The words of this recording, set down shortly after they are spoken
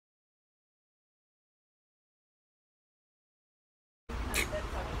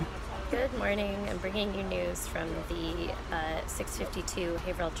Good morning. I'm bringing you news from the 6:52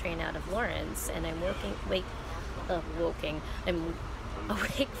 Haverhill train out of Lawrence, and I'm I'm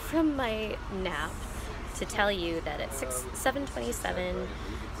awake from my nap to tell you that at 7:27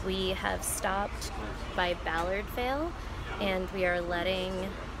 we have stopped by Ballardvale, and we are letting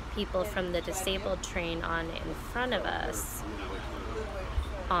people from the disabled train on in front of us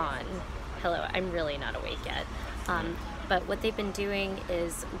on. Hello, I'm really not awake yet. But what they've been doing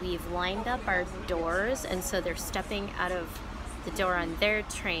is we've lined up our doors, and so they're stepping out of the door on their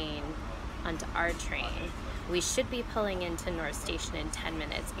train onto our train. We should be pulling into North Station in 10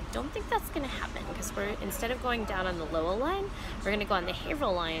 minutes. I don't think that's going to happen because instead of going down on the Lowell line, we're going to go on the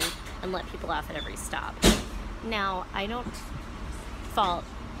Haverhill line and let people off at every stop. Now, I don't fault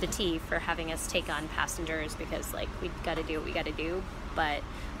the T for having us take on passengers because, like, we got to do what we got to do, but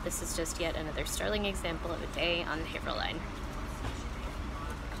this is just yet another sterling example of a day on the Haverhill line.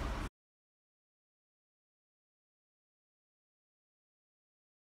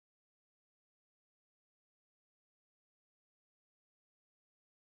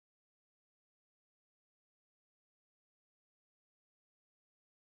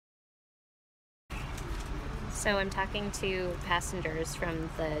 So I'm talking to passengers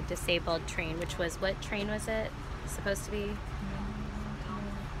from the disabled train, which was, what train was it supposed to be?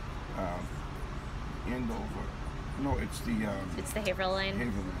 Andover. No, it's the It's the Haverhill line?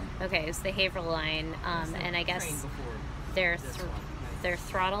 Haverhill line. Okay, it's the Haverhill line, and I guess their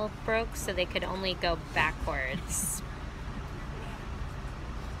throttle broke, so they could only go backwards.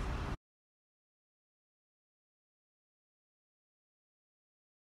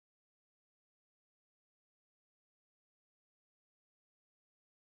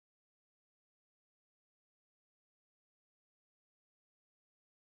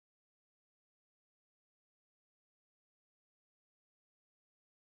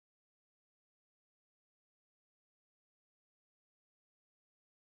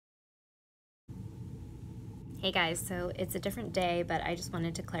 Hey guys, so it's a different day, but I just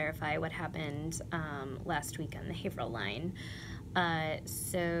wanted to clarify what happened last week on the Haverhill line.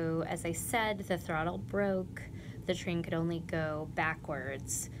 So as I said, the throttle broke, the train could only go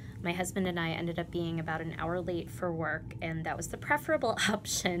backwards. My husband and I ended up being about an hour late for work, and that was the preferable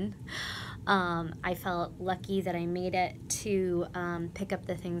option. I felt lucky that I made it to pick up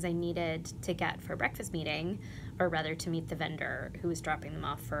the things I needed to get for a breakfast meeting, or rather to meet the vendor who was dropping them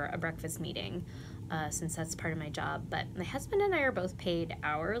off for a breakfast meeting, since that's part of my job. But my husband and I are both paid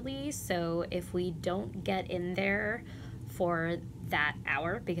hourly, so if we don't get in there for that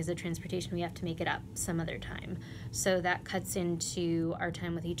hour because of transportation, we have to make it up some other time. So that cuts into our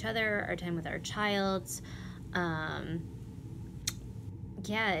time with each other, our time with our child.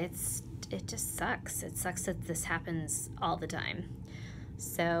 Yeah, it just sucks. It sucks that this happens all the time.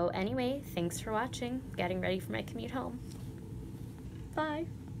 So anyway, thanks for watching. Getting ready for my commute home. Bye.